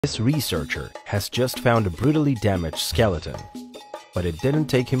This researcher has just found a brutally damaged skeleton, but it didn't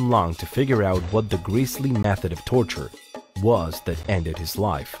take him long to figure out what the grisly method of torture was that ended his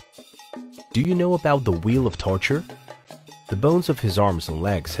life. Do you know about the wheel of torture? The bones of his arms and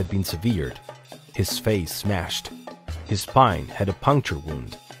legs had been severed, his face smashed, his spine had a puncture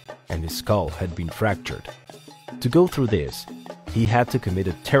wound, and his skull had been fractured. To go through this, he had to commit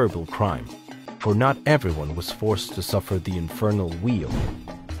a terrible crime, for not everyone was forced to suffer the infernal wheel.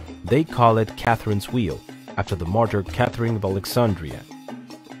 They call it Catherine's wheel, after the martyr Catherine of Alexandria.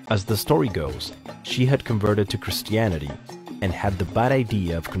 As the story goes, she had converted to Christianity and had the bad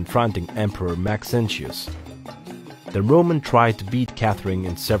idea of confronting Emperor Maxentius. The Roman tried to beat Catherine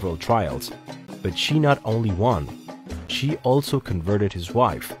in several trials, but she not only won, she also converted his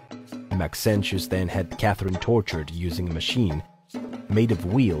wife. Maxentius then had Catherine tortured using a machine made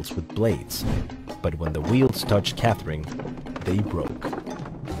of wheels with blades, but when the wheels touched Catherine, they broke.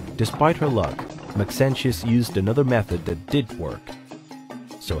 Despite her luck, Maxentius used another method that did work.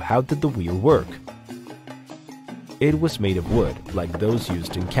 So how did the wheel work? It was made of wood, like those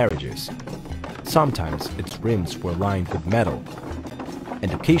used in carriages. Sometimes its rims were lined with metal,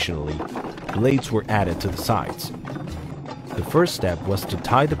 and occasionally blades were added to the sides. The first step was to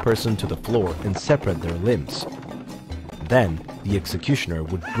tie the person to the floor and separate their limbs. Then, the executioner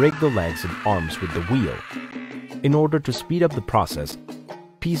would break the legs and arms with the wheel. In order to speed up the process,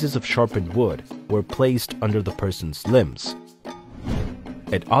 pieces of sharpened wood were placed under the person's limbs.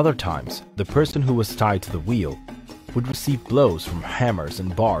 At other times, the person who was tied to the wheel would receive blows from hammers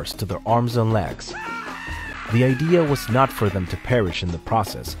and bars to their arms and legs. The idea was not for them to perish in the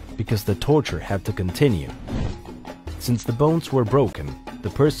process, because the torture had to continue. Since the bones were broken,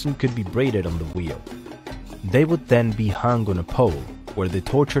 the person could be braided on the wheel. They would then be hung on a pole, where the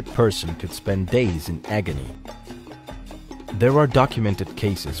tortured person could spend days in agony. There are documented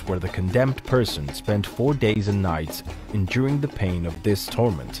cases where the condemned person spent 4 days and nights enduring the pain of this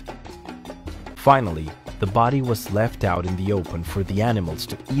torment. Finally, the body was left out in the open for the animals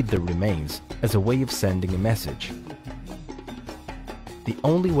to eat the remains as a way of sending a message. The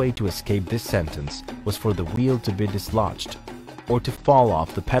only way to escape this sentence was for the wheel to be dislodged or to fall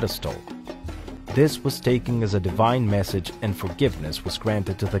off the pedestal. This was taken as a divine message, and forgiveness was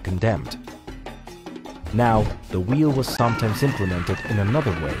granted to the condemned. Now, the wheel was sometimes implemented in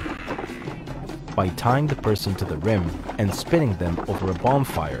another way, by tying the person to the rim and spinning them over a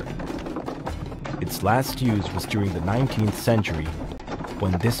bonfire. Its last use was during the 19th century,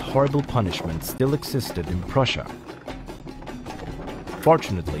 when this horrible punishment still existed in Prussia.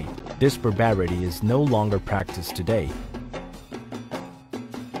 Fortunately, this barbarity is no longer practiced today,